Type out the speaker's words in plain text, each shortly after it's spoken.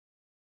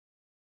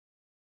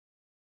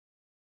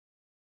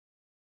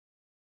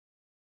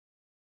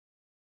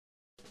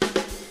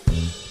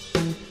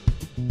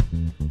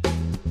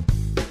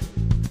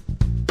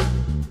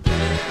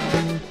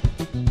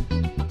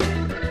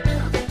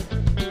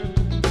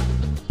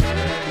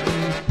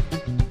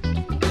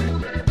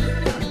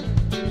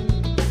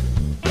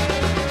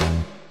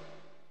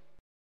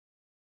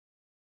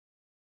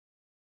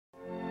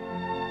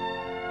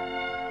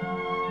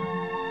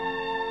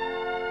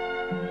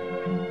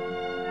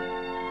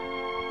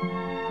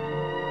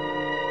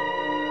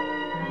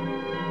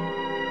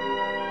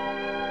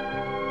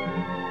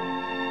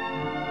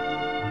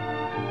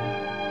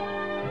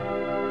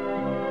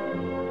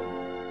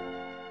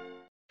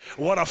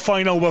What a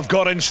final we've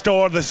got in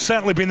store. There's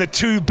certainly been the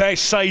two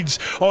best sides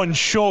on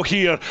show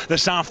here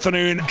this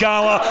afternoon.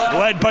 Gala,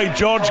 led by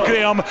George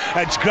Graham.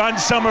 It's Grant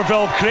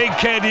Somerville, Craig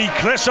Keddy,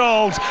 Chris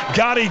Auld,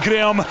 Gary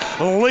Graham,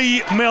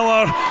 Lee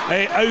Millar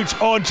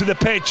out onto the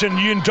pitch, and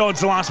Ewan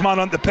Dodd's the last man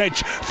on the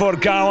pitch for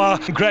Gala.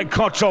 Greg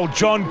Cottrell,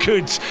 John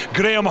Coots,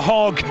 Graham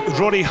Hogg,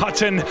 Rory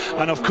Hutton,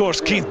 and of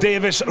course Keith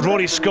Davis,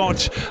 Rory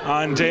Scott,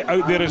 and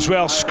out there as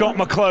well Scott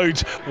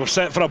McLeod. We're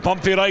set for a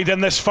bumpy ride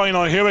in this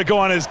final. Here we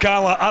go, and it's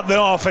Gala at the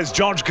off. It's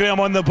George Graham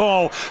on the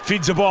ball,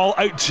 feeds the ball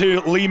out to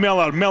Lee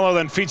Millar. Millar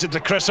then feeds it to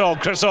Chris Auld.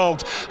 Chris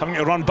Auld having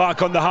to run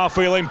back on the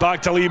halfway line,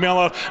 back to Lee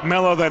Millar.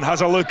 Millar then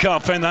has a look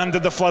up and under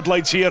the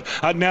floodlights here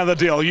at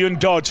Netherdale. Ewan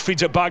Dodds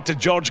feeds it back to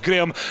George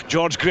Graham.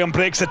 George Graham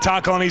breaks the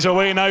tackle and he's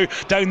away now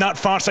down that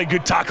far side.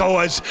 Good tackle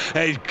as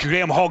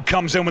Graham Hogg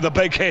comes in with a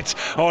big hit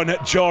on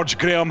George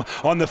Graham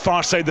on the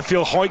far side of the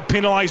field. Hawick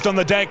penalised on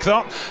the deck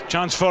though.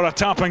 Chance for a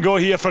tap and go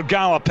here for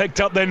Gala. Picked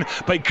up then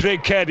by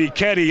Craig Keddy.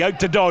 Keddy out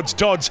to Dodds.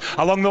 Dodds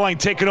along the line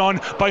taken on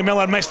by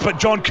Millar, missed, but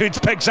John Coots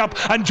picks up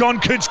and John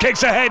Coots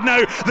kicks ahead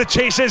now. The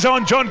chase is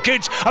on. John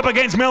Coots up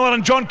against Millar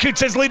and John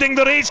Coots is leading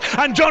the race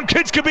and John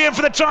Coots could be in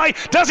for the try.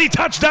 Does he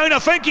touch down? I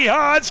think he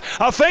has.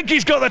 I think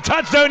he's got the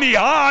touchdown. He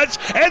has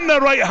in the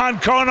right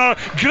hand corner.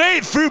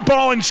 Great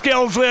footballing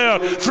skills there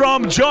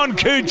from John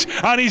Coots,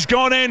 and he's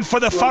gone in for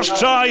the first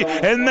try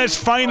in this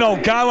final.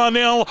 Gala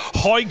 0,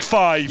 Hawick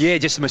 5. Yeah,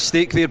 just a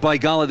mistake there by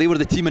Gala. They were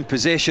the team in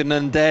possession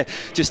and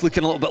just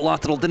looking a little bit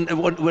lateral,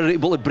 were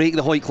able to break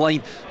the Hawick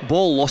line.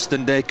 Ball lost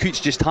and Coots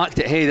just hacked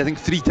it ahead. I think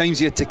 3 times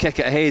he had to kick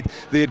it ahead.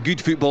 They had good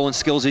footballing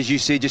skills, as you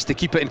say, just to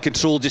keep it in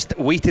control, just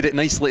weighted it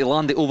nicely to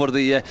land it over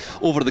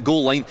the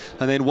goal line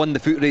and then won the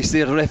foot race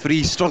there. The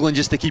referee struggling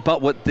just to keep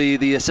up with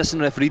the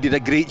assistant referee. Did a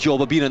great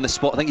job of being on the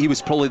spot. I think he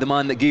was probably the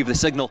man that gave the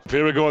signal.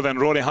 Here we go then,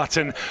 Rory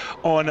Hutton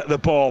on the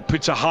ball,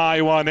 puts a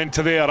high one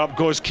into there. Up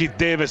goes Keith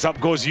Davis, up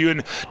goes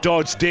Ewan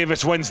Dodds.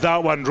 Davis wins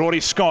that one.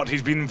 Rory Scott,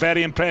 he's been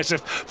very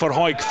impressive for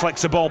Hawick,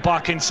 flicks the ball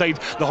back inside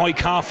the Hawick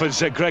half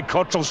as Greg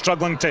Cottrell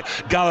struggling to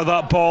gather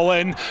that ball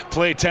in.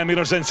 Play 10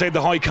 metres inside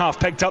the Hawick half,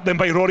 picked up then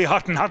by Rory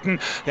Hutton. Hutton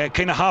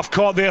kind of half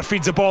caught there,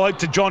 feeds the ball out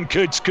to John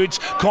Coots. Coots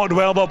caught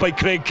well though by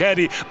Craig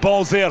Keddy.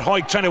 Ball's there,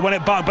 Hawick trying to win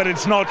it back, but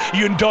it's not.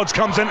 Ewan Dodds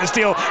comes in to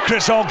steal.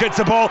 Chris Auld gets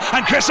the ball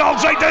and Chris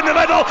Auld's right down the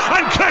middle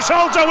and Chris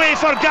Auld's away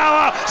for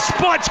Gala.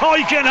 Splits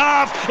Hawick in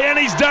half and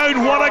he's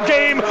down. What a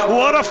game,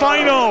 what a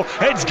final.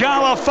 It's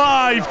Gala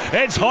 5,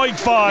 it's Hawick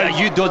 5. Yeah,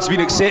 Ewan Dodds been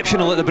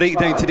exceptional at the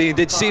breakdown today and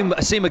did same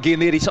again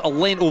there. He sort of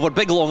leant over,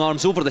 big long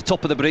arms over the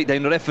top of the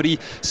breakdown. The referee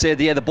said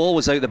yeah, the ball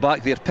was out the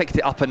back there, picked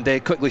it up and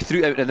quickly threw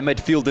it out in the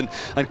midfield,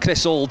 and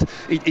Chris Auld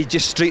he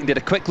just straightened it.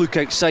 A quick look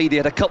outside, he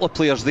had a couple of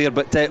players there,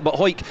 but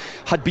Hawick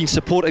had been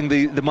supporting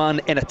the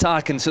man in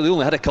attack, and so they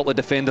only had a couple of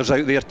defenders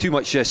out there. Too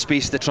much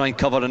space to try and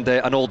cover,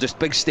 and all just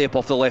big step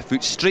off the left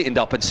foot, straightened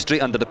up and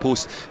straight under the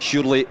post.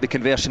 Surely the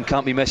conversion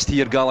can't be missed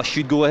here. Gala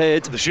should go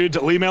ahead. They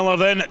should. Lee Millar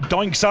then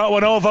doinks that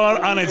one over,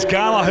 and it's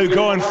Gala who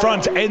go in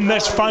front in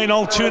this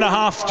final.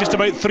 2.5, just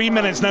about 3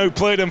 minutes now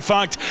played in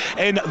fact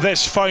in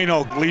this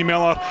final. Lee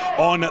Millar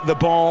on the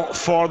ball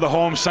for the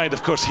home side.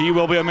 Of course he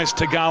will be a miss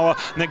to Gala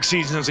next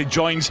season as he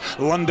joins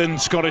London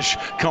Scottish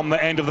come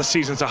the end of the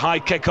season. It's a high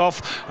kick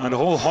off and the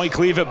whole Hawick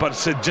leave it, but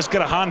just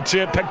get a hand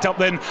to it. Picked up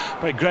then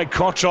by Greg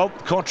Cottrell.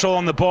 Cottrell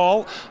on the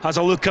ball, has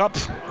a look up,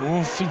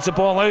 feeds the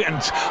ball out, and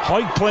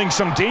Hawick playing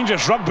some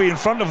dangerous rugby in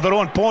front of their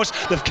own post.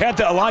 They've kept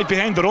it alive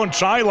behind their own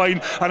try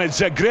line, and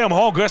it's Graham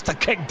Hogg who has to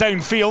kick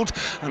downfield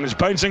and is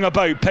bouncing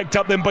about. Picked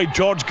up then by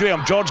George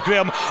Graham. George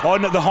Graham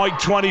on the Hawick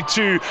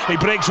 22. He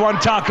breaks one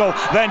tackle,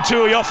 then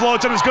two, he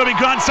offloads, and it's going to be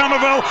Grant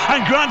Somerville,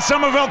 and Grant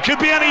Somerville could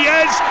be, and he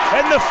is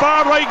in the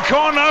far right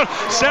corner.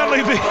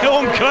 Certainly the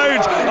home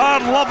crowd are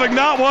loving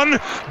that one.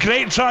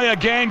 Great try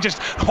again, just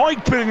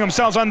Hawick putting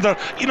themselves under,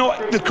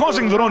 they're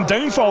causing their own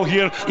downfall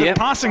here. The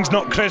passing's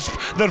not crisp,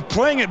 they're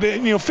playing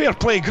it, fair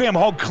play. Graham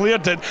Hogg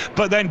cleared it,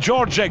 but then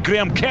George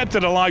Graham kept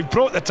it alive,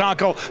 broke the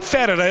tackle,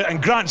 fed it out,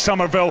 and Grant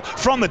Somerville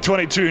from the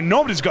 22,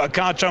 nobody's got to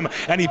catch him,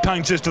 and he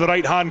pounces to the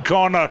right hand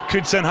corner.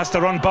 Cootson has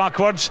to run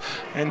backwards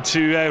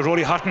into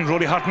Rory Hutton.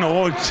 Rory Hutton,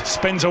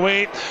 spins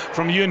away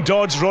from Ewan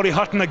Dodds. Rory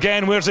Hutton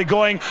again, where's he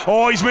going?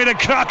 He's made a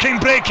cracking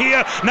break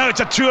here. Now it's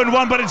a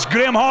 2-on-1, but it's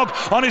Graham Hogg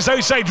on his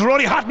outside.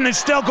 Rory Hutton is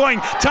still going,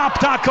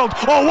 tackled.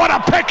 What a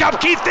pickup,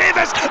 Keith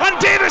Davis, and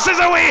Davis is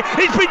away.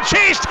 He's been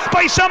chased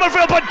by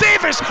Somerville, but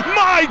Davis,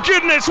 my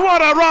goodness,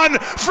 what a run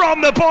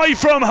from the boy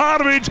from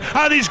Harwood,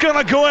 and he's going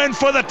to go in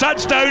for the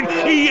touchdown.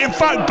 He in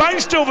fact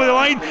bounced over the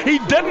line, he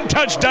didn't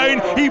touch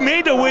down, he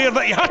made aware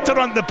that he had to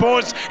run the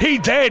post, he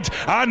did,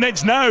 and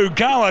it's now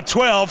Gala 12.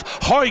 12,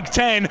 Hawick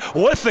 10,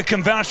 with the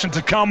conversion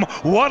to come.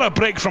 What a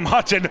break from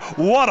Hutton,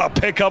 what a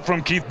pick up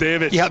from Keith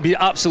Davis. Yeah, I mean,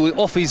 absolutely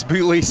off his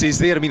bootlaces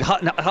there. I mean,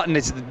 Hutton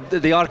is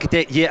the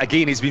architect yet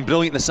again. He's been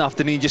brilliant this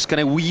afternoon, just kind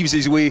of weaves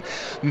his way,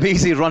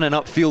 Maisie running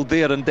upfield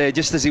there, and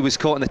just as he was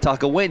caught in the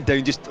tackle, went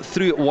down, just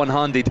threw it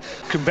one-handed.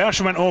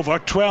 Conversion went over,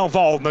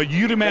 12-all. Now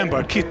you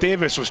remember Keith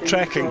Davis was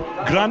trekking,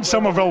 Grant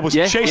Somerville was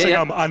chasing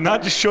him, and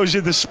that just shows you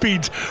the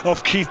speed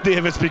of Keith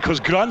Davis, because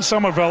Grant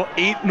Somerville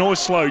ain't no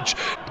slouch.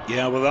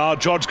 Yeah, well,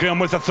 George Graham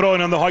with a throw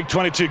in on the Hawick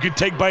 22. Good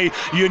take by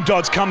Ewan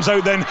Dodds. Comes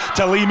out then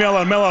to Lee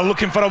Millar. Millar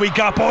looking for a wee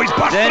gap. Oh, he's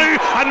burst through,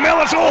 and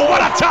Millar's, oh, what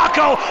a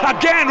tackle!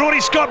 Again, Rory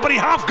Scott, but he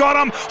half got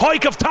him.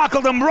 Hawick have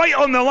tackled him right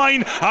on the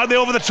line. Are they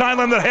over the try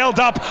line? They're held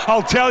up.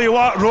 I'll tell you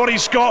what, Rory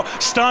Scott,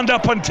 stand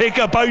up and take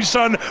a bow,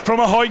 son, from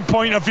a Hawick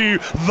point of view.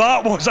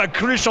 That was a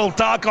crucial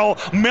tackle.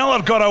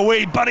 Millar got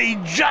away, but he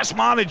just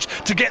managed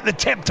to get the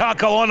tip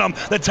tackle on him.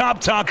 The tap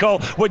tackle,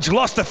 which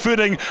lost the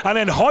footing, and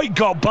then Hawick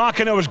got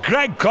back, and it was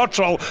Greg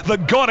Cottrell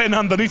that got in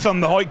underneath him,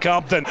 the Hawick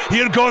captain.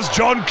 Here goes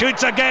John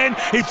Coots again.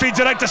 He feeds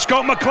it out to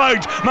Scott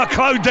McLeod.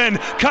 McLeod then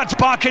cuts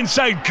back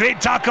inside. Great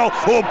tackle.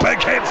 Oh,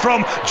 big hit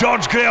from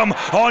George Graham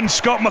on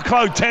Scott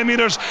McLeod. 10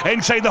 metres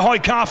inside the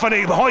Hawick half, and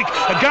Hawick,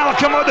 Gala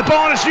come out the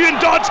ball, and it's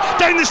Ewan Dodds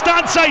down the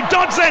stand side.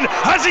 Dodds then,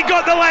 has he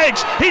got the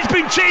legs? He's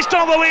been chased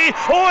all the way.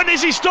 Oh, and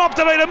is he stopped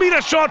about a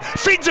metre short?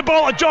 Feeds the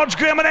ball to George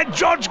Graham, and then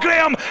George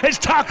Graham is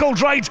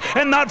tackled right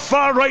in that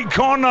far right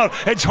corner.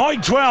 It's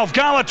Hawick 12,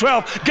 Gala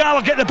 12.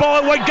 Gala get the ball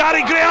out wide.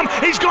 Gary Graham,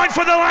 he's going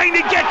for the line,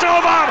 he gets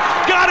over.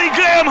 Gary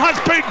Graham has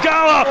put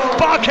Gala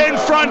back in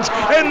front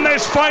in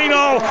this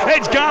final.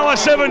 It's Gala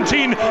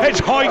 17, it's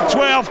Hawick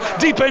 12.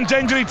 Deep into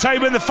injury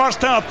time in the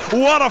first half.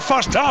 What a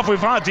first half we've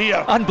had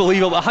here.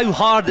 Unbelievable. How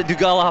hard do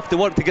Gala have to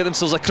work to get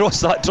themselves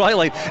across that try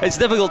line? It's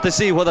difficult to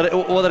say whether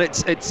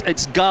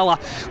it's Gala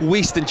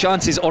wasting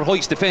chances or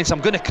Hawick's defence.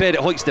 I'm going to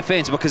credit Hawick's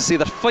defence, because they're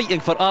fighting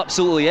for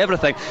absolutely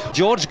everything.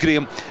 George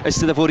Graham is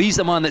to the fore. He's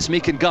the man that's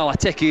making Gala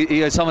tick.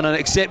 He is having an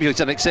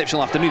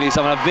exceptional afternoon. He's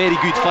having a very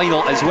good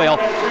final as well,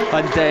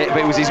 and but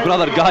it was his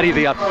brother Gary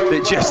there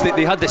that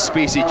they had the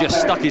space. He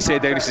just stuck his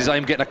head down. He says,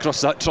 I'm getting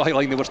across that try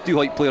line. There were two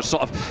Hawick players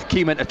sort of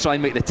came in to try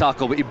and make the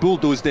tackle, but he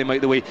bulldozed them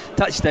out the way.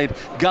 Touchdown.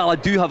 Gala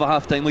do have a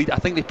half-time lead. I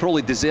think they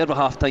probably deserve a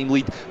half-time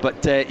lead,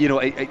 but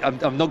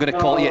I'm not going to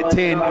call it yet.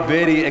 10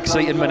 very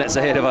exciting minutes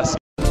ahead of us.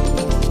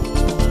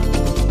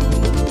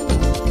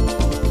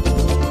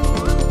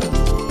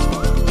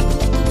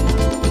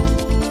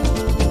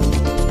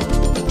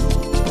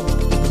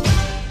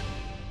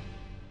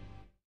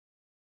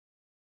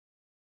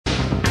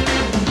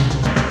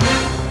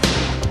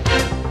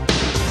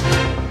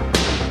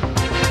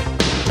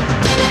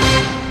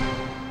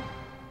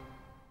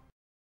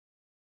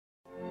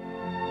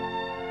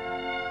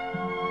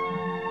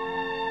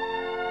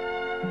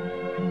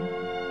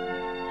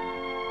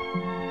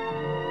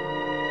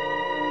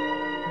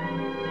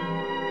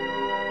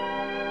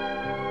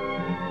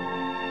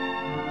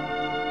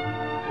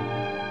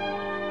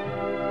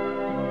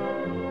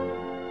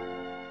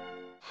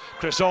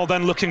 Chris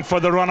Alden looking for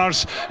the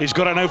runners. He's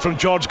got it now from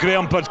George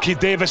Graham, but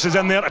Keith Davis is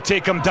in there to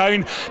take him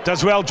down.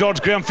 Does well.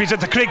 George Graham feeds it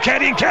to Craig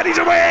Kenny, and Kenny's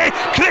away.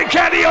 Craig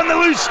Kenny on the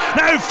loose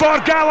now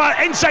for Gala.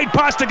 Inside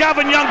pass to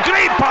Gavin Young.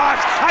 Great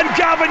pass, and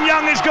Gavin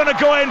Young is going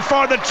to go in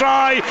for the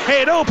try.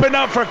 It opened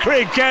up for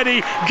Craig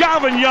Kenny.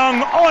 Gavin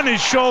Young on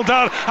his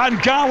shoulder,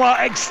 and Gala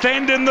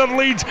extending their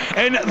lead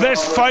in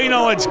this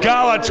final. It's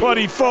Gala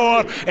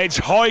 24, it's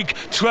Hawick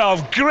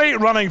 12. Great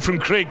running from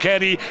Craig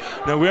Kenny.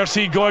 Now where's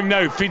he going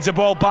now? Feeds the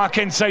ball back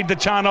inside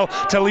the channel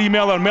to Lee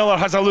Millar. Millar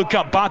has a look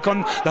up, back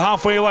on the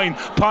halfway line.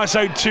 Pass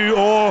out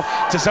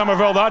to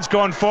Somerville. That's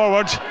gone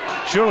forward.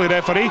 Surely,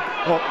 referee.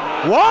 Oh,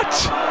 what?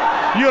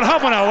 You're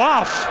having a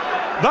laugh.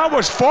 That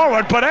was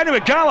forward, but anyway,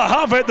 Gala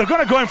have it. They're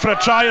going to go in for a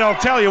try, and I'll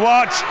tell you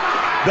what,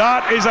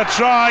 that is a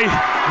try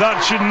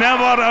that should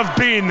never have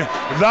been.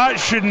 That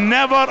should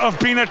never have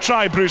been a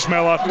try, Bruce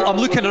Millar. I'm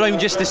looking around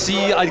just to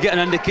see, I'd get an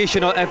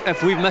indication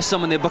if we've missed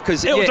someone there,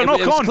 because it was a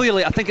knock on.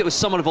 Clearly, I think it was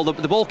Somerville.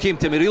 The ball came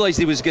to him, he realised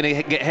he was going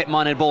to get hit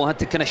man in the ball and had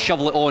to kind of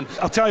shovel it on.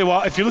 I'll tell you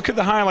what, if you look at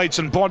the highlights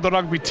on Border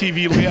Rugby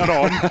TV later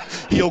on,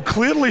 you'll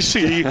clearly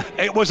see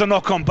it was a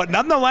knock on, but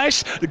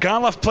nonetheless, the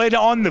Gala have played it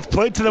on, they've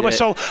played to the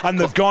whistle, and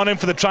they've gone in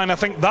for the try, and I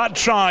think that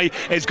try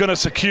is going to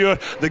secure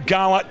the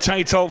Gala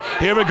title.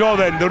 Here we go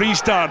then, the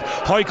restart.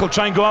 Hawick will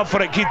try and go up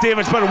for it. Keith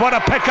Davis, but what a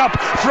pick up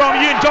from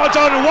Ewan Dodds,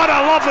 and what a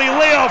lovely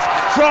layoff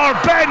for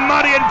Ben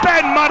Murray, and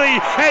Ben Murray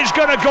is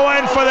going to go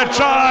in for the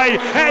try.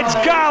 It's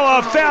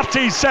Gala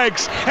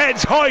 36,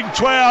 it's Hawick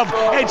 12.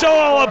 It's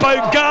all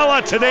about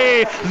Gala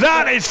today,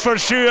 that is for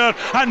sure,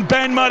 and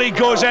Ben Murray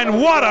goes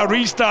in. What a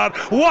restart,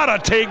 what a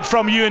take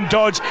from Ewan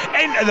Dodds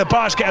into the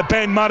basket of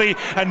Ben Murray,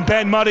 and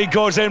Ben Murray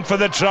goes in for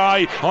the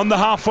try on the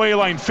halfway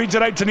line, feeds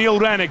it out to Neil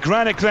Rennick.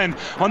 Rennick then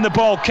on the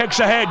ball, kicks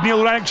ahead.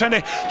 Neil Rennick trying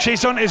to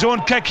chase on his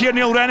own kick here.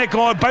 Neil Rennick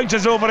ball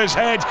bounces over his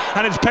head,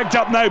 and it's picked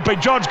up now by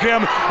George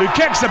Graham, who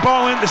kicks the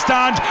ball into the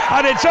stand,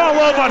 and it's all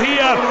over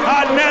here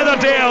at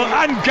Netherdale,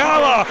 and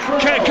Gala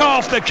kick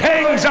off the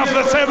Kings of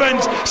the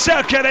Sevens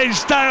Circuit in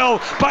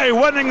style by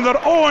winning their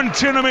own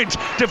tournament,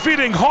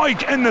 defeating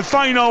Hawick in the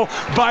final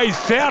by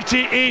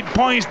 38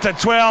 points to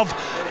 12.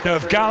 Now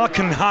if Gala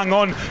can hang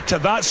on to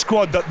that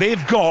squad that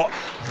they've got,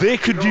 they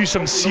could do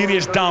some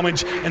serious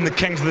damage in the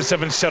Kings of the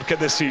Sevens Circuit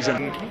this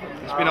season.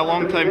 It's been a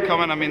long time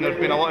coming. I mean, there's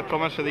been a lot of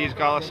promise for these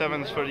Gala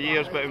Sevens for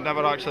years, but we've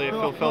never actually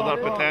fulfilled our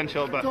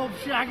potential. But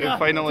we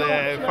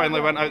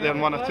finally went out there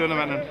and won a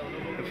tournament,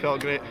 and it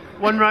felt great.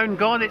 One round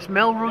gone, it's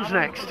Melrose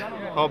next.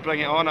 Oh, bring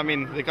it on. I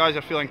mean, the guys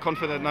are feeling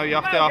confident now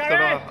after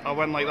a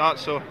win like that.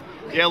 So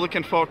yeah,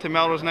 looking forward to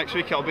Melrose next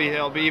week. It'll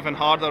be even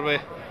harder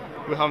with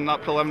having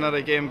that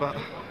preliminary game, but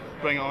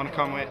bring it on, I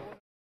can't wait.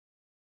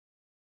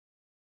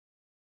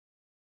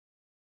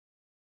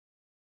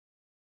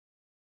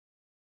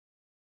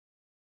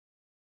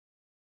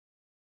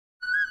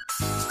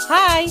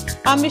 Hi,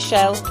 I'm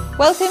Michelle.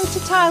 Welcome to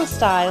Tile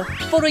Style.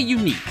 For a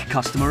unique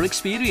customer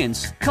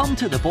experience, come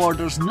to the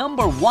Border's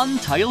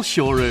 #1 tile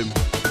showroom.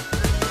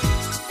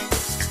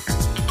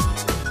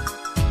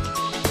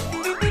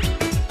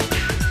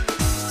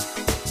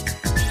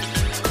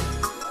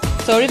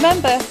 So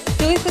remember,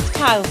 do it with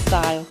Tile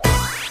Style.